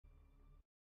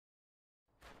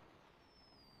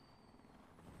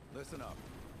Listen up.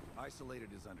 Isolated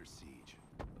is under siege.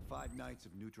 The Five Knights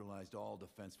have neutralized all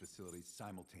defense facilities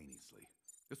simultaneously.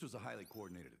 This was a highly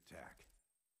coordinated attack.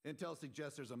 Intel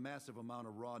suggests there's a massive amount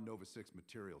of raw Nova 6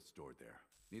 material stored there.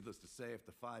 Needless to say, if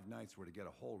the Five Knights were to get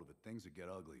a hold of it, things would get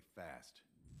ugly fast.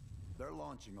 They're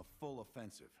launching a full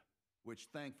offensive, which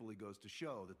thankfully goes to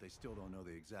show that they still don't know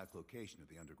the exact location of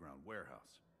the underground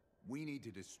warehouse. We need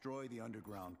to destroy the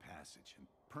underground passage and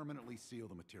permanently seal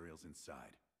the materials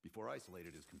inside before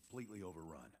Isolated is completely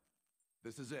overrun.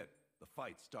 This is it. The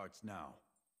fight starts now.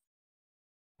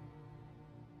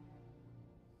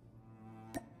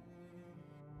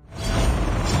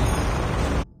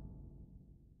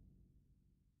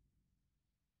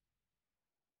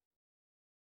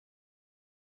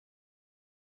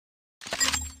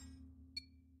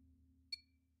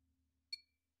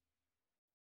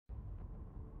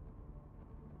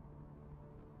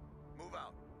 Move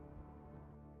out.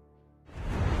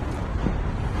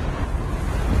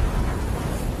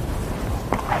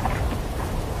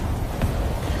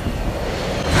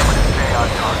 Stay on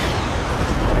target.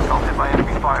 Don't hit by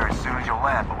enemy fire as soon as you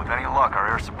land, but with any luck, our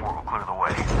air support will clear the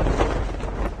way.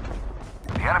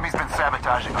 The enemy's been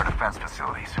sabotaging our defense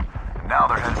facilities, and now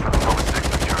they're headed for the Nova 6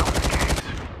 material in the caves.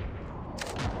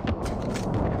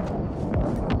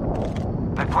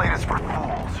 They played us for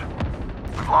fools.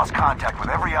 We've lost contact with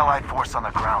every Allied force on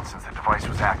the ground since the device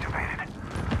was activated.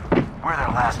 We're their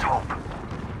last hope.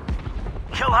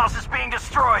 Kill House is being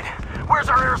destroyed! Where's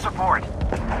our air support?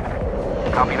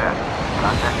 Copy that.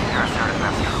 Contacting Terrace Air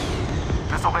Defense Group.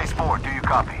 Missile Base 4, do you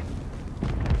copy?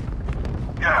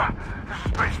 Yeah, this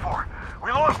is Base 4.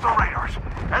 We lost the radars.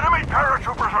 Enemy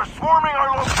paratroopers are swarming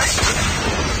our location!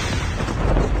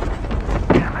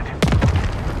 Damn it.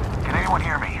 Can anyone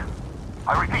hear me?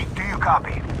 I repeat, do you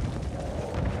copy?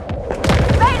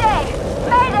 Mayday!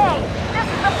 Mayday! This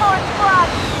is the 4th Squad!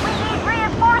 We need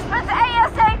reinforcements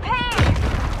ASAP!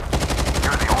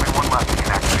 You're the only one left who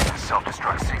can activate the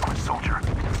self-destruct sequence, soldier.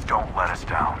 Just don't let us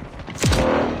down.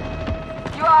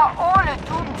 You are all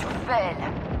doomed to fail.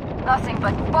 Nothing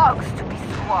but bugs to be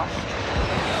squashed.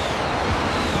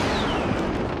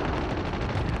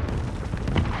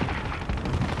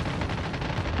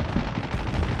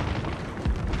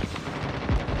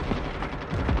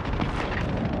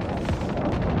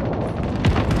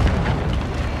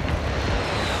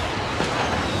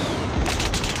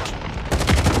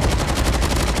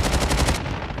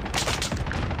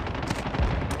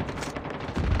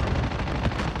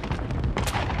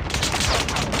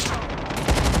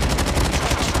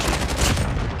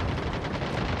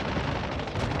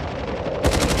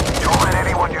 Don't let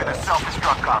anyone near the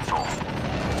self-destruct console.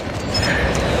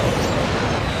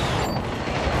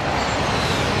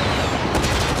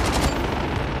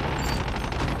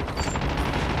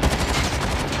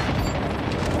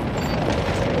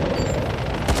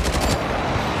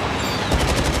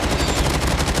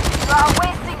 You are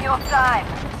wasting your time.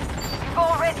 You've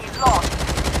already lost.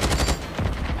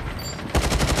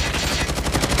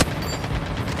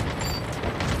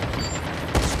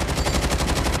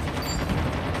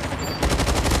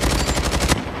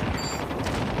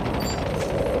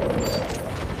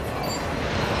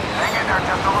 Hang in there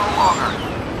just a little longer.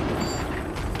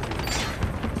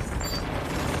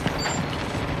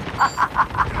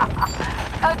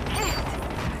 A gift,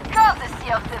 courtesy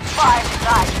of the Five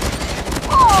Knights.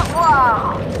 Au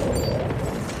revoir!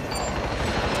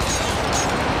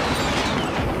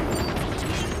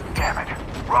 Damn it.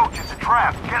 Roach, it's a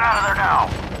trap. Get out of there now.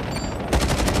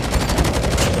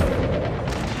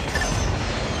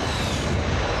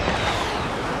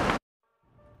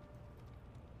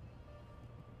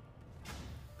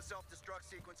 The self-destruct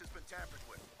sequence has been tampered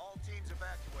with. All teams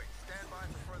evacuate. Stand by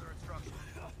for further instructions.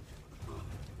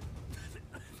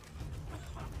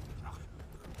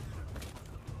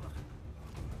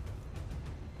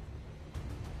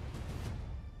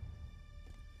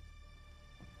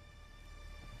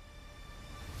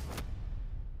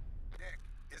 Nick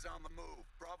is on the move.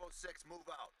 Bravo 6, move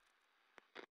out.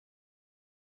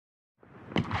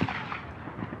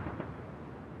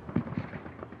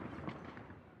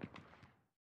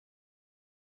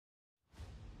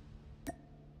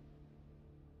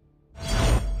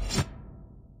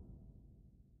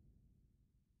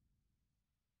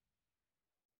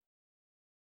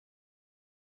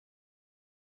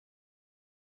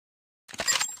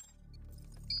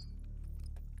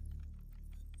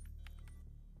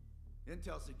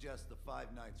 Intel suggests the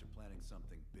Five Knights are planning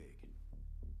something big.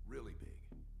 Really big.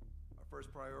 Our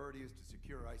first priority is to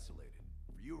secure Isolated.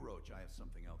 For you, Roach, I have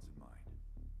something else in mind.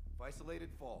 If Isolated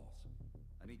falls,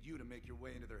 I need you to make your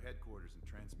way into their headquarters and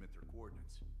transmit their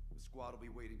coordinates. The squad will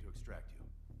be waiting to extract you.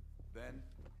 Then,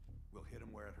 We'll hit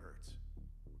him where it hurts.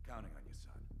 We're counting on you,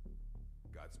 son.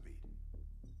 Godspeed.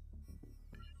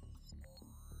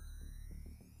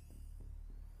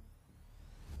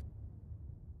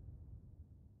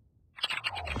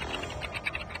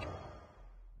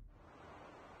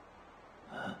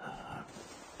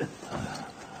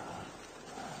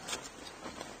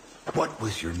 What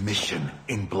was your mission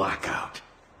in Blackout?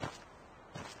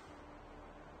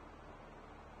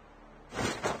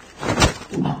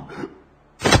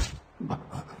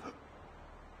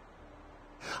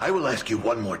 I will ask you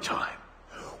one more time.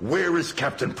 Where is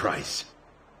Captain Price?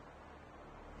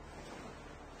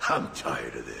 I'm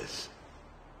tired of this.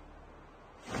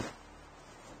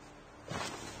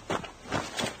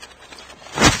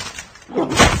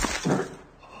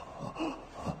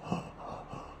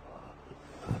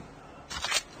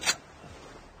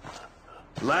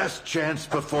 Last chance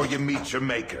before you meet your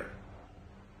maker.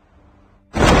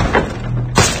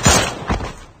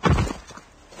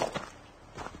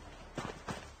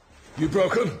 You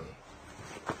broken?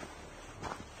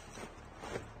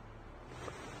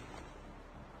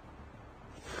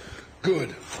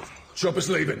 Good. Chopper's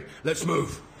leaving. Let's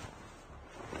move.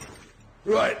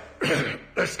 Right.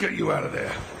 Let's get you out of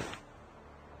there.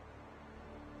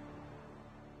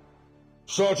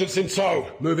 Sergeant's in tow.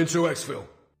 Moving to Exfil.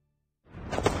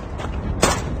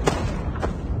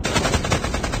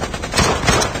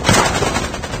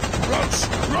 Roach,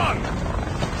 run!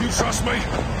 You trust me?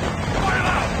 Fire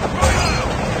out! Fire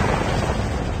out!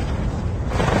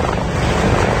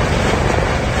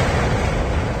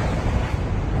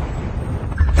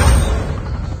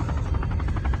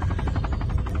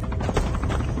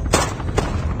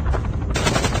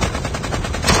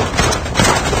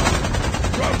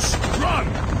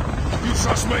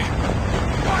 Trust me?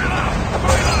 Fire out!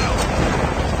 Fire out!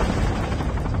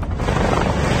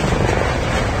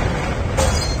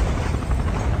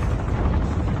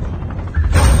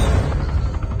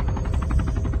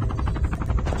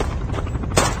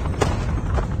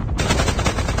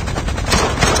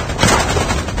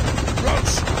 Roach,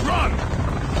 run!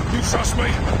 You trust me?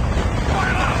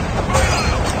 Fire out! Fire out!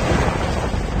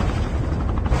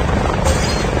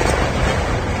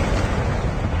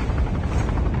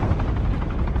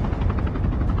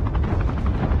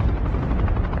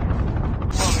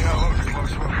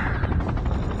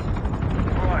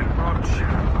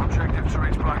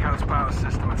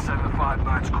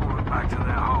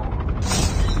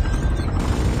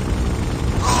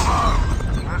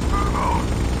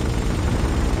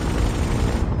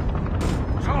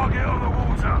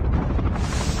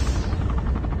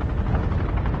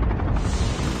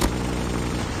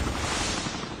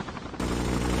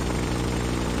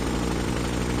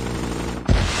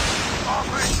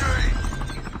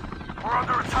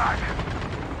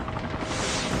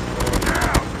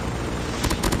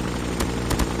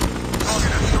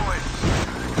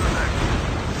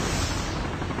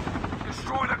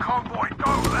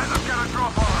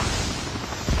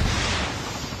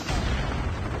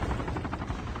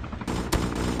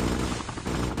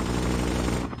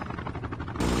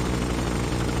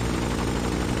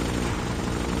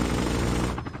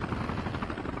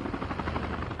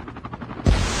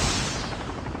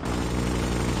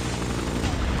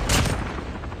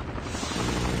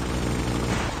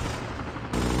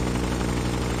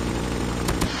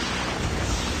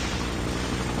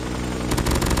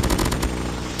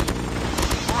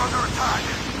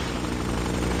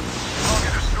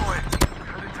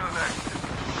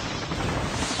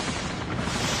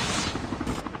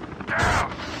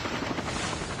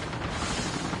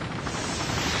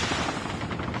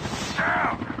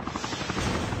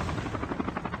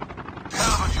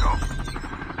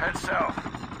 Head south.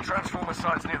 Transformer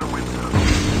site's near the wind tunnel.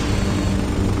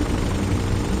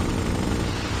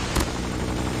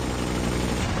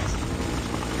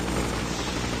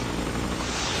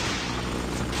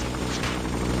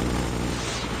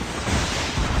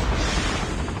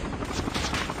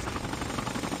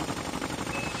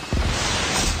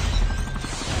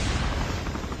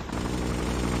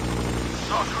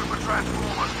 Large group of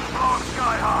transformers, blowing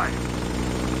sky high.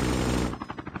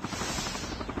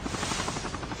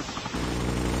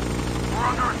 We're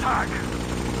under attack.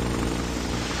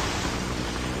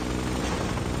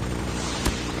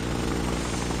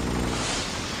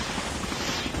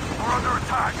 We're under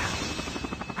attack.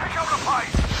 Pick up the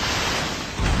pace.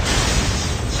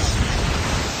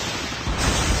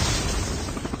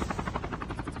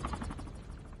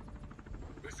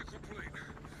 Mission complete.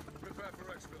 Prepare for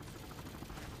exfil.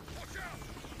 Watch out!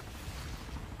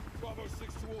 Bravo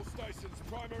 6 to all stations.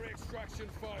 Primary extraction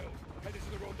failed. Headed to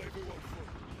the rendezvous on